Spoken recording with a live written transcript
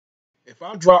If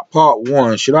I drop part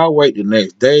one, should I wait the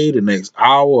next day, the next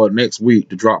hour, or next week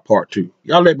to drop part two?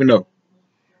 Y'all let me know.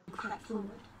 Crept forward,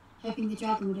 hoping the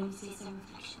dragon would only see some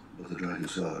reflection. But the dragon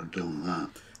saw it done that.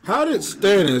 How did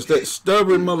Stannis, that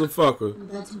stubborn motherfucker,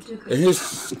 and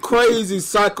his crazy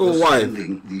psycho wife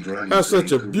have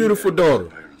such a beautiful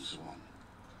daughter?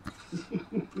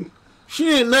 She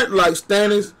ain't nothing like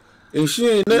Stannis, and she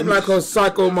ain't nothing like her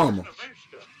psycho mama.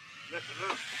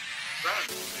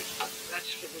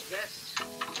 That's for the best.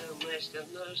 No maester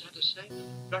knows how to say them.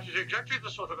 That is exactly the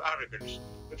sort of arrogance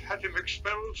that had him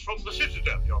expelled from the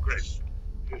Citadel, Your Grace.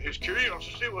 His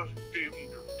curiosity was deemed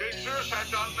dangerous and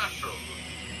unnatural.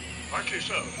 Rightly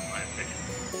so, I admit.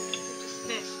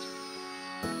 Dismissed.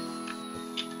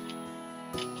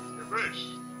 Your Grace,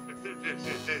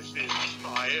 this is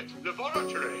my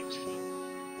laboratory.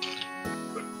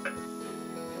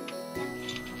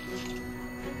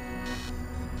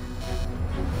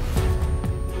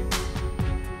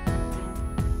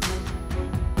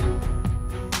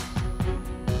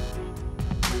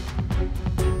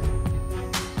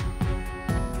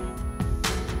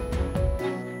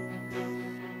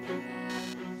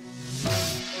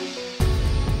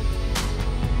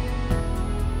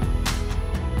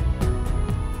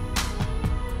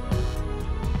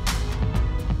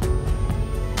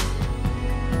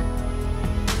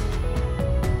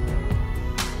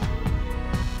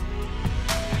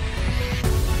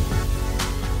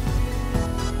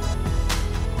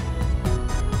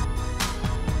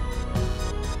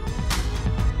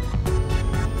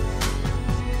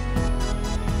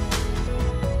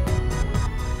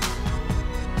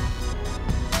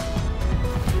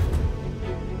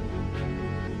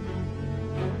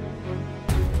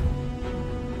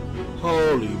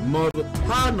 Holy mother.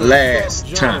 How the Last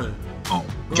fuck, time John?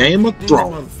 on Game of These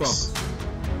Thrones. motherfuckers.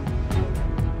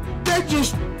 They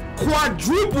just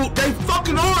quadrupled their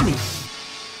fucking army.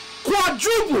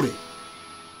 Quadrupled it.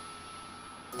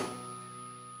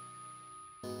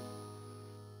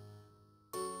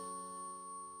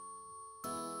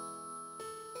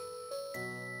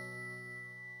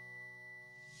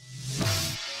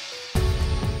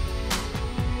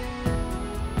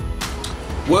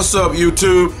 What's up,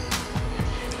 YouTube?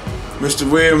 Mr.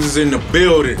 Williams is in the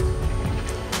building.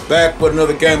 Back with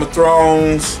another Game of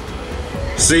Thrones,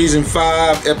 Season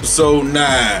 5, Episode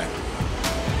 9.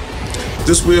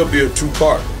 This will be a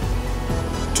two-part.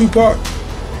 Two-part.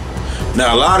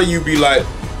 Now, a lot of you be like,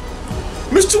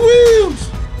 Mr. Williams,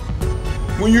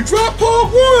 when you drop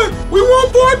part 1, we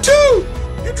want part 2.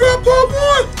 You drop part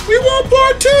 1, we want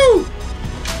part 2.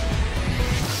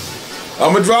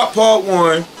 I'm going to drop part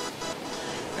 1.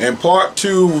 And part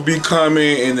 2 will be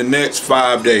coming in the next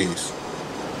 5 days.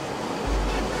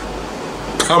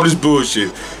 I'm just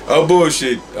bullshit. I'm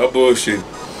bullshit.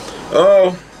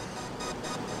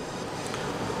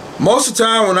 Most of the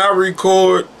time when I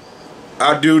record,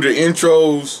 I do the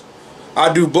intros.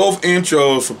 I do both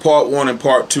intros for part 1 and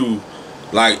part 2,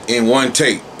 like in one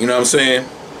take. You know what I'm saying?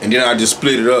 And then I just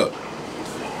split it up.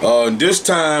 This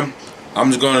time, I'm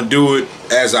just gonna do it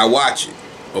as I watch it.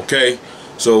 Okay?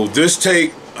 So this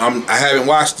take, I haven't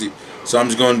watched it, so I'm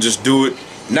just gonna do it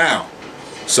now.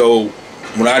 So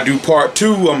when I do part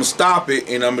 2, I'm gonna stop it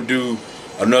and I'm gonna do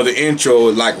another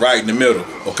intro like right in the middle,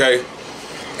 okay?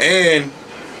 And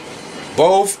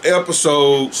both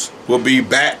episodes will be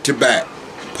back to back,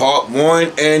 part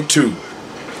 1 and 2,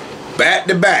 back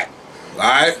to back. All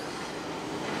right.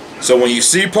 So when you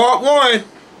see part 1,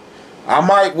 I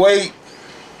might wait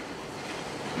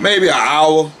maybe an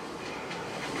hour.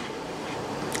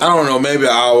 I don't know, maybe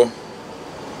an hour,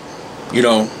 you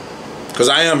know, because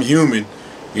I am human.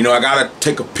 You know, I got to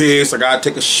take a piss, I got to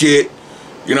take a shit,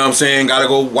 you know what I'm saying? Got to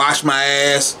go wash my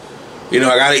ass, you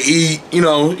know, I got to eat, you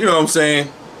know what I'm saying?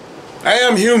 I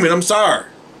am human, I'm sorry,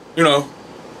 you know.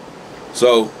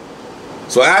 So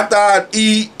after I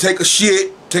eat, take a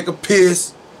shit, take a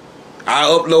piss, I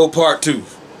upload part 2.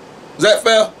 Is that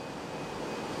fair?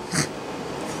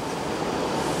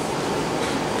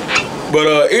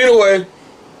 But anyway,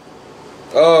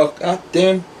 god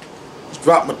damn, just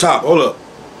dropped my top. Hold up.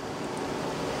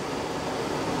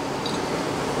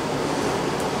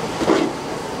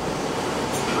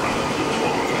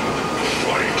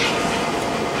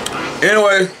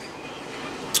 Anyway,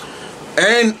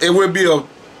 and it will be a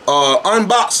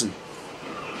unboxing.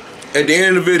 At the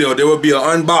end of the video, there will be an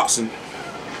unboxing,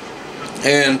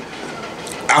 and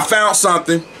I found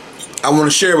something I want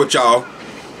to share with y'all.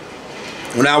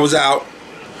 When I was out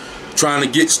trying to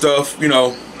get stuff, you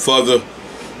know, for the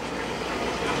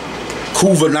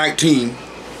COVID-19,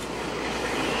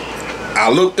 I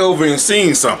looked over and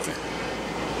seen something.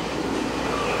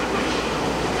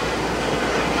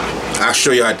 I'll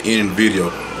show you at the end of the video,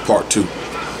 part 2.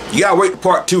 You gotta wait for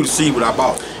part 2 to see what I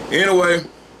bought. Anyway,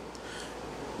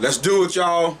 let's do it,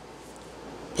 y'all.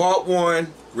 Part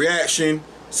 1, reaction,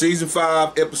 season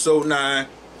 5, episode 9.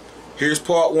 Here's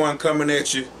part 1 coming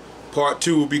at you. Part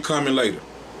 2 will be coming later.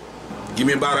 Give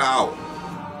me about an hour.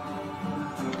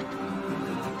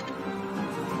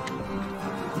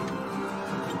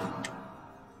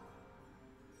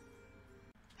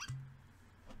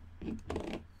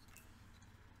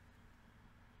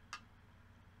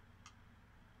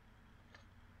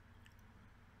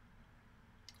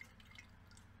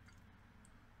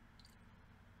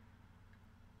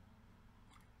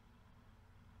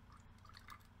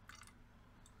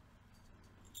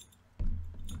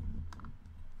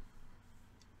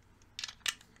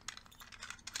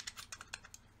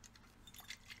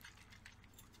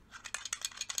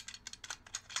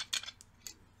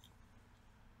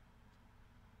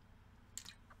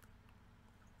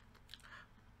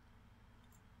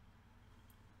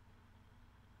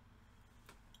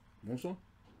 Want some?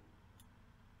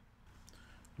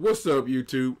 What's up,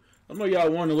 YouTube? I know y'all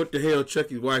wondering what the hell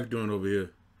Chucky's wife doing over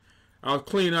here. I was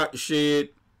cleaning out the shed,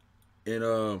 and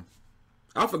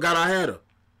I forgot I had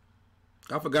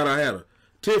her.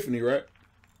 Tiffany, right?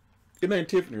 It ain't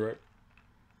Tiffany, right?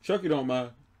 Chucky don't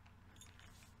mind.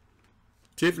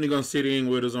 Tiffany gonna sit in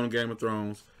with us on Game of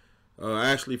Thrones. I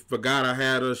actually forgot I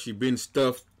had her. She been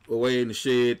stuffed away in the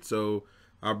shed, so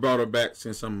I brought her back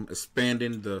since I'm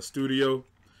expanding the studio.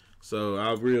 So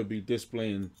I will be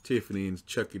displaying Tiffany and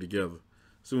Chucky together.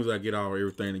 As soon as I get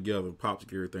everything together, Pops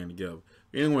get everything together.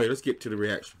 Anyway, let's get to the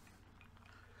reaction.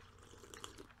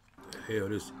 What the hell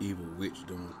this evil witch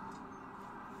doing?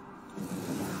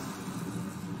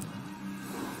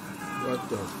 What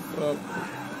the fuck?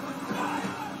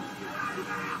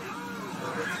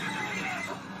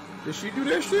 Did she do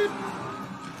that shit?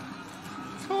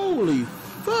 Holy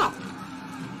fuck!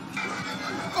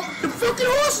 Oh, the fucking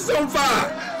horse is on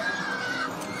fire!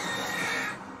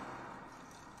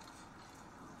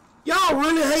 Y'all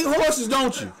really hate horses,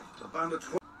 don't you?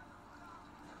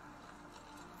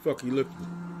 Fuck you looking.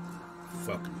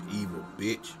 Fucking evil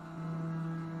bitch.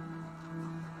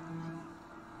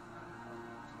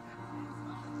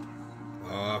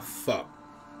 Ah, fuck.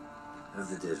 Have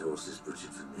the dead horses butchered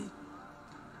for me.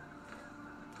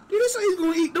 Did he say he's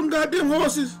gonna eat them goddamn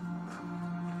horses?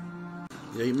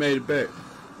 Yeah, he made it back.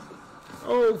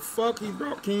 Oh, fuck, he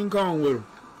brought King Kong with him.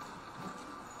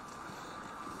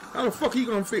 How the fuck he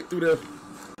gonna fit through there?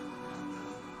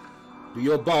 Do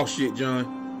your boss shit, John.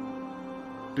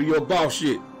 Do your boss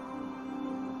shit.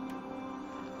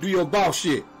 Do your boss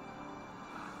shit.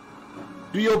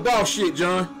 Do your boss shit,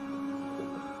 John.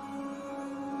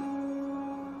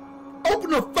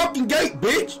 Open the fucking gate,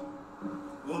 bitch.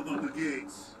 Open the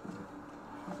gates.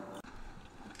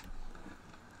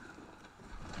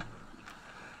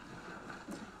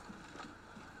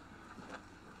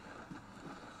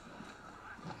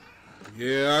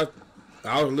 Yeah,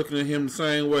 I was looking at him the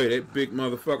same way. That big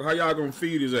motherfucker. How y'all gonna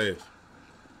feed his ass?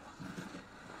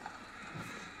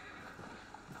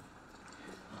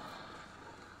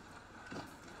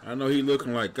 I know he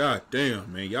looking like, God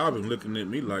damn, man. Y'all been looking at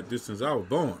me like this since I was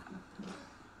born.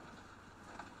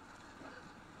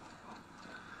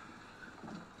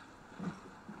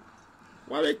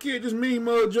 Why that kid just mean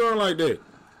mud John like that?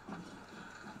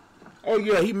 Oh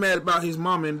yeah, he mad about his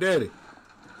mama and daddy.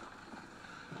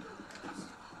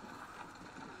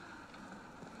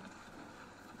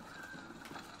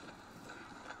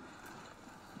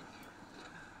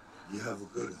 You have a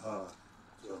good heart,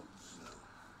 Jon Snow.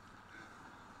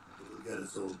 It'll get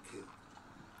us all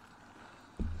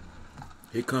killed.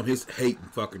 Here come his hating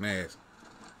fucking ass.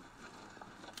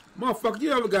 Motherfucker,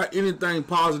 you ever got anything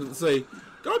positive to say?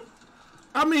 Don't,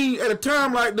 I mean, at a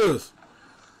time like this,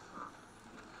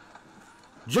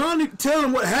 John need to tell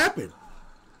him what happened.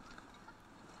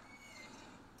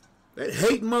 That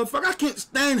hating motherfucker. I can't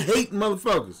stand hating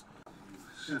motherfuckers.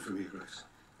 Send for me, Grace.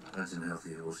 Plant some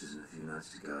healthy horses and a few knights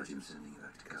to guard you. I'm sending you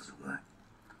back to Castle Black.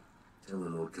 Tell the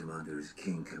Lord Commander his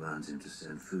king commands him to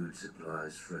send food,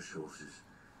 supplies, fresh horses.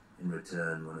 In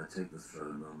return, when I take the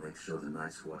throne, I'll make sure the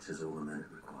Night's Watch has all the men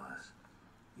it requires.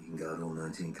 You can guard all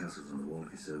 19 castles on the wall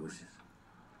if you so wishes.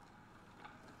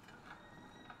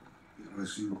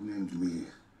 Grace, you named me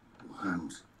your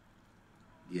hand.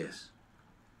 Yes.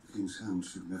 The king's hand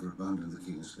should never abandon the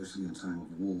king, especially in time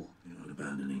of war. You're not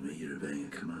abandoning me, you're obeying a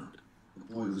command.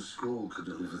 The boy with the scroll could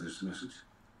deliver this message.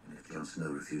 And if Jon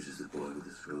Snow refuses the boy with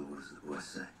the scroll, what does the boy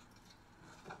say?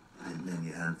 I didn't name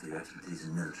your hand for your expertise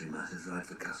in military matters. Ride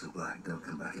for Castle Black. Don't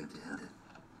come back empty-handed.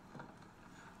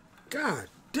 God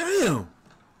damn.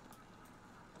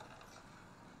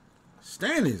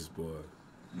 Stannis, boy.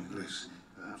 Your Grace,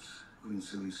 perhaps Queen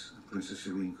Celis and Princess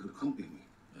Shireen could accompany me.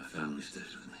 My family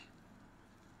stays with me.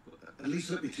 At least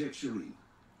let me take Shireen.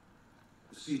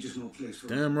 The siege is no place for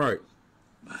Damn right.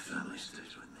 My family stays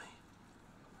with me.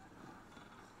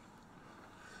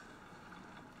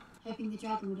 Hoping the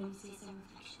dragon would only see its own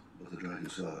reflection. But the dragon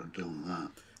saw her done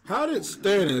that. How did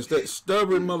Stannis, that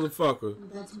stubborn motherfucker,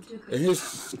 And led him to a and crazy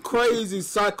his crazy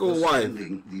psycho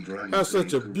wife have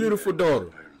such a beautiful daughter?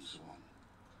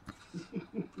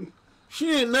 She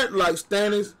ain't nothing like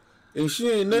Stannis, and she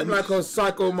ain't nothing like her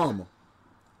psycho mama.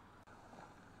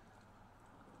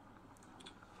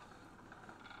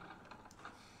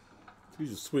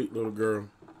 She's a sweet little girl.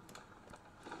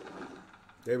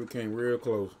 They became real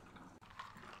close.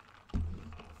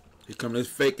 Here come this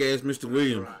fake ass Mr.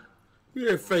 Williams. Look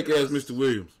at that fake ass Mr.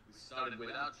 Williams. We started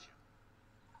without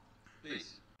you.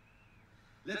 Please,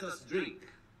 let us drink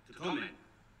to Tommen,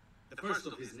 the first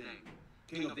of his name,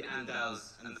 King of the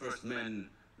Andals and First Men,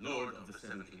 Lord of the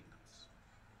Seven Kingdoms.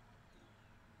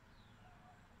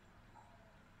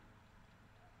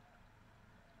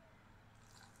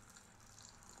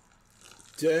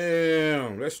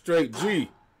 Damn, that's straight G.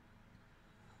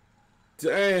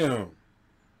 Damn.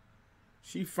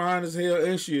 She fine as hell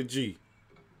and she a G.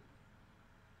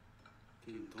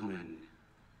 King Tommen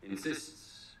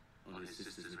insists on his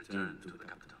sister's return to the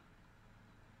capital.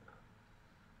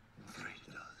 I'm afraid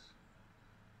he does.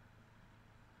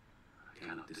 I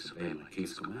cannot disobey my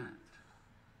king's command.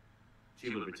 She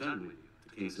will return with you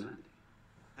to King's Landing.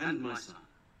 And my son,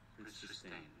 Prince Trystane,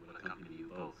 will accompany you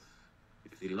both.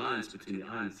 If the alliance between the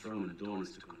Iron Throne and Dorne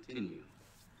is to continue,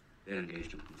 their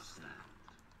engagement must stand.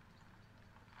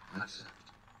 That's it.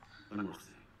 One more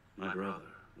thing. My brother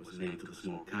was named to the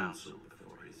small council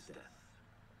before his death.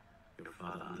 Your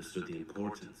father understood the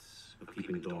importance of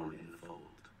keeping Dorne in the fold.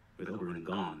 With Oberyn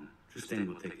gone, Trystane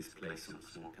will take his place on the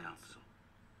small council.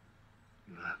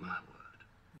 You have my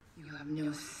word. You have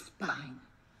no spine.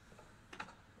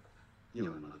 You are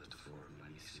mother to four of my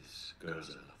nieces, girls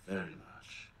I love very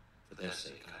much. For their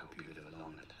sake, I hope you live a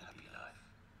long and happy life.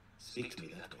 Speak to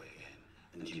me that way again,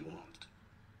 and you won't.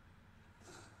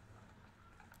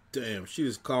 Damn, she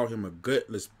just called him a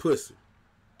gutless pussy.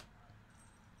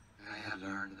 I have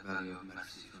learned the value of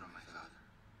mercy from my father.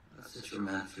 I'll set your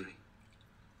man free.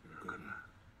 You're a good man.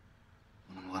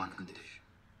 On one condition.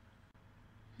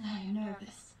 Now you're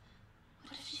nervous.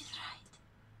 What if she's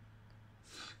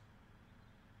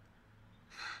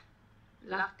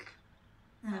right? Luck.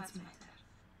 That's my turn.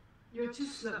 You're too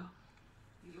slow.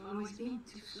 You've always been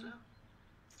too slow.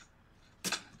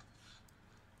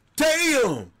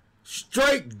 Damn!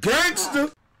 Straight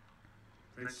gangster!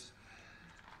 Prince,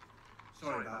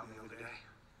 sorry about the other day.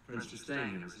 Prince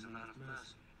Trystane is a man of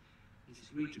mercy. He's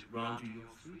agreed to grant you your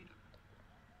freedom.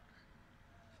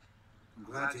 I'm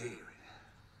glad to hear it.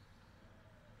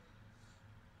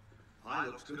 I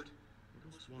looks good.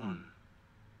 There was one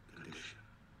condition.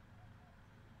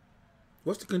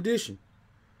 What's the condition?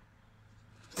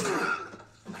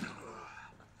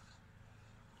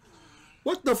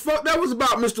 What the fuck that was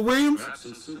about, Mr. Williams? Perhaps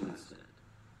some soup instead.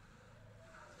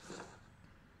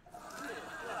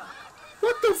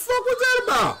 What the fuck was that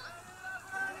about?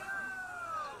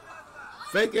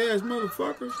 Fake ass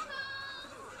motherfucker.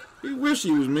 He wish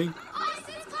he was me.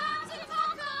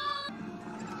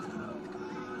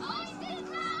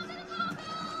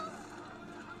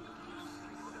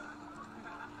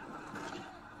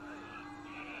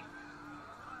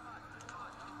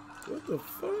 What the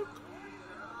fuck?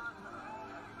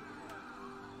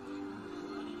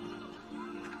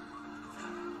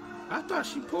 I thought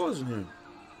she poisoned him.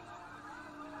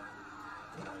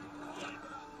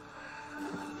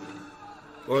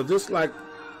 Or this like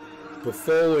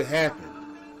before it happened?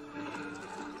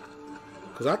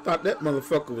 Cause I thought that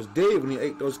motherfucker was dead when he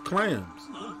ate those clams.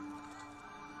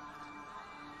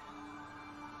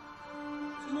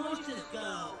 Some oysters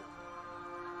go.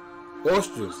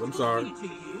 Oysters, I'm sorry. To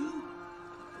you.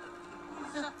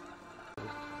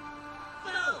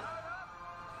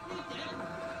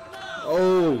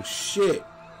 Oh shit.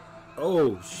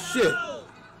 Oh shit.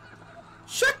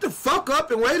 Shut the fuck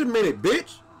up and wait a minute,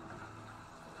 bitch.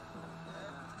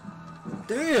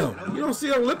 Damn, you don't see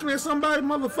her looking at somebody,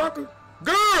 motherfucker?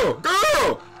 Girl!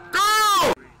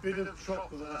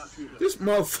 This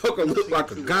motherfucker look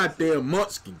like a goddamn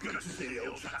munchkin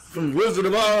from Wizard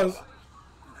of Oz.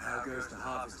 How goes the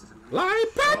harvest?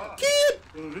 Lollipop Kid!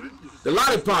 The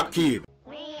Lollipop Kid.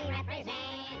 We represent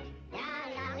the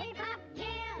Lollipop Kid,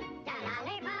 the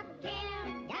Lollipop Kid,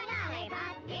 the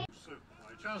Lollipop Kid. So,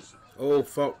 by chance, Oh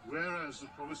fuck. whereas the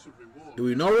promise of reward Do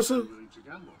we notice her? willing to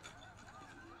gamble.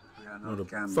 We are No, the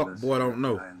not gamblers, fuck boy don't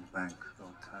know. Ryan. bank,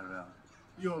 Lord Tyrell.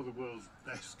 You're the world's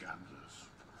best gamblers.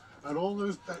 And all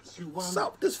those bets you won... What's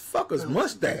up with this fucker's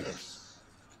mustache?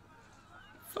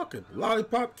 Fucking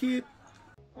lollipop kid.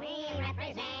 We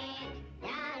represent the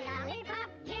Lollipop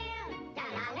Guild, the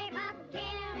Lollipop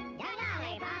Guild, the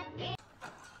Lollipop Guild.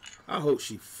 I hope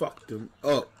she fucked him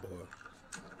up, boy.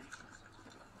 I'm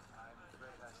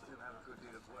afraid I still have a good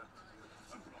deal of work to do.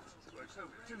 So,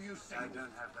 do you think... I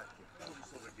don't have that gift. What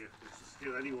sort of gift? It's a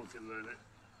skill, anyone can learn it.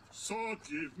 So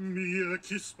give me a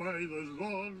kiss by the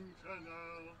long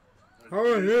canal. I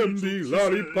am the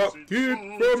lollipop kid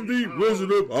from the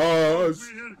Wizard of Oz.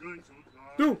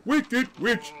 The wicked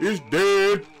witch is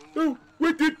dead. The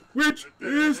wicked witch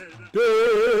is dead.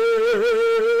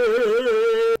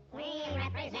 We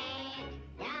represent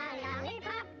the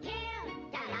Lollipop Guild,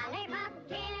 the Lollipop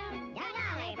Guild, the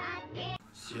Lollipop Guild.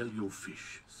 Sell your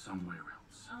fish somewhere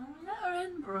else. Oh, let her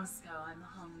in, Brosco. I'm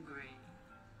hungry.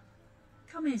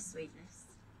 Come here, sweetness.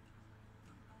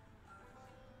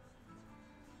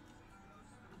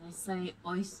 They say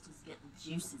oysters get the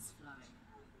juices flowing.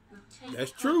 We'll take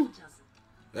That's true. half a dozen.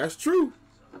 That's true.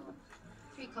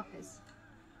 3 coppers.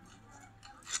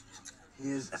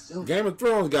 Here's a silver. Game of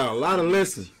Thrones got a lot of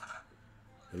lessons.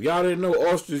 If y'all didn't know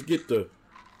oysters get the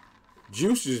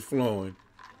juices flowing,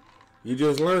 you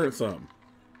just learned something.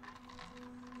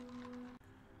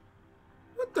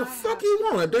 What the fuck you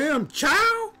want? A damn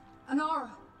child? An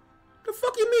aura. The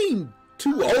fuck you mean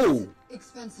too old?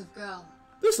 Expensive girl.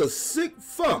 This a sick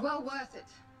fuck. Well worth it.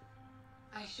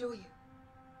 I assure you.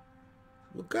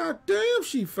 Well, goddamn,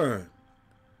 she fine.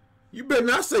 You better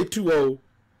not say too old.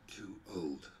 Too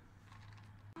old.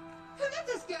 Who let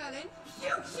this girl in?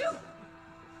 Shoot, shoot!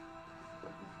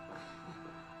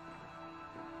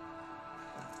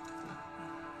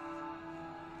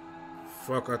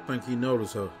 Fuck, I think he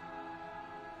noticed her.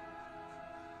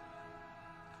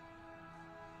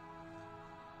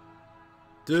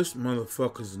 This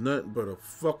motherfucker's nothing but a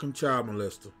fucking child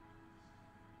molester.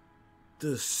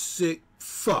 This sick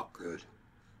fuck. Good.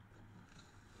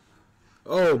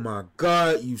 Oh my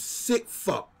god, you sick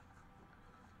fuck.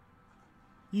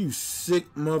 You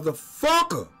sick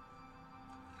motherfucker.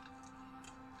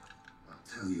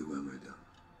 I'll tell you when we're done.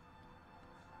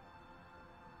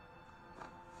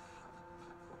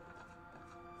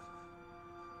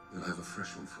 You'll have a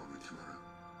fresh one for me tomorrow.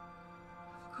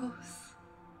 Of course.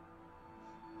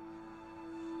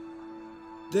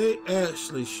 They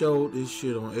actually showed this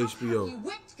shit on You HBO.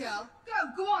 whipped girl.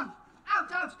 Go on.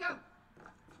 Out, go.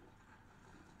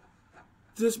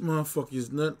 This motherfucker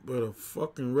is nothing but a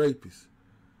fucking rapist.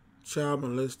 Child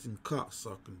molesting,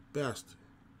 cocksucking bastard.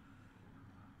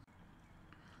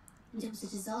 And it was a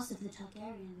disaster for the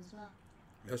Targaryen as well.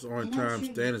 That's the only And I'm time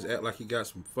sure Stannis you- act like he got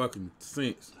some fucking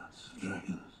sense.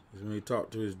 Dragons. Is when he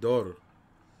talked to his daughter.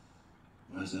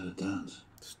 Why is that a dance?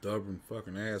 Stubborn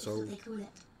fucking That's what asshole. they call it.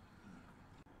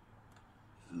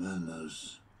 If a man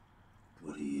knows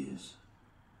what he is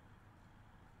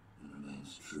and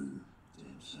remains true to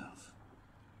himself,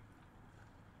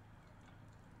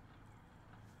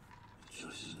 the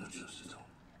choice is no choice at all.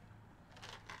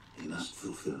 He must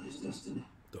fulfill his destiny.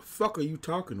 The fuck are you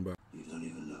talking about? You don't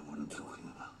even know what I'm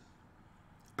talking about.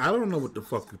 I don't know what the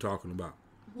fuck you're talking about.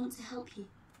 I want to help you.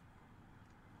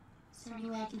 Is there any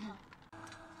way I can help?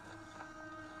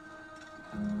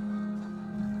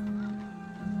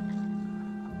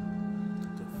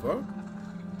 The fuck?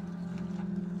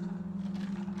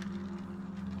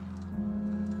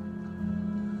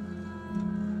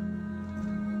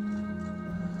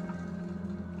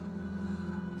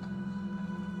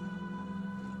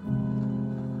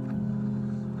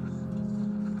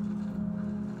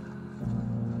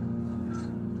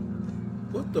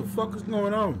 What the fuck is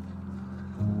going on?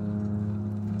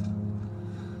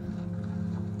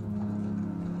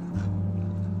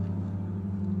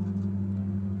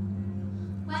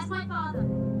 Where's my father?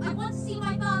 I want to see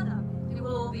my father. It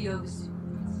will all be over soon.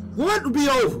 What will be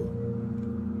over?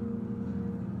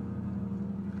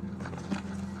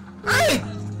 Hey!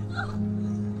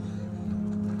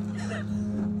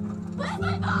 Where's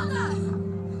my father?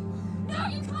 No,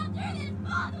 you can't do this.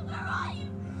 Father, where are you?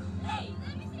 Please,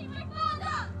 let me see my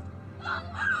father. Father,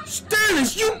 where are you?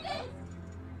 Stannis, you...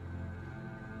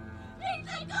 Please,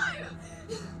 let go.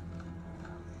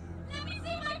 Let me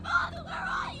see my father. Where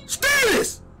are you?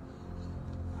 Stannis!